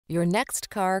Your next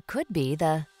car could be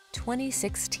the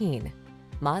 2016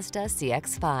 Mazda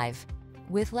CX-5.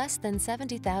 With less than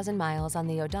 70,000 miles on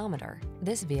the odometer,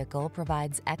 this vehicle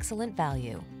provides excellent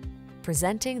value.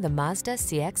 Presenting the Mazda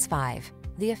CX-5,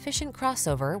 the efficient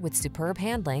crossover with superb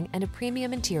handling and a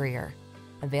premium interior.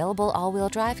 Available all-wheel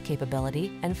drive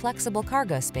capability and flexible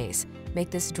cargo space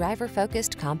make this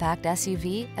driver-focused compact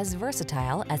SUV as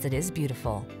versatile as it is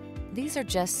beautiful. These are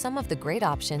just some of the great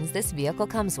options this vehicle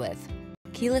comes with: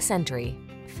 keyless entry,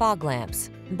 fog lamps,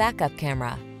 backup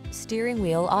camera, steering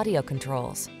wheel audio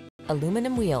controls,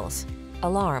 aluminum wheels,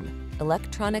 alarm,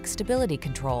 electronic stability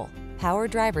control, power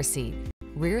driver seat,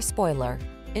 rear spoiler,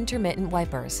 intermittent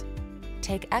wipers.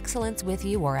 Take excellence with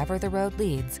you wherever the road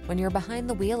leads when you're behind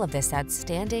the wheel of this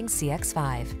outstanding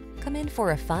CX-5. Come in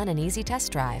for a fun and easy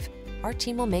test drive. Our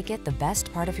team will make it the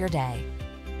best part of your day.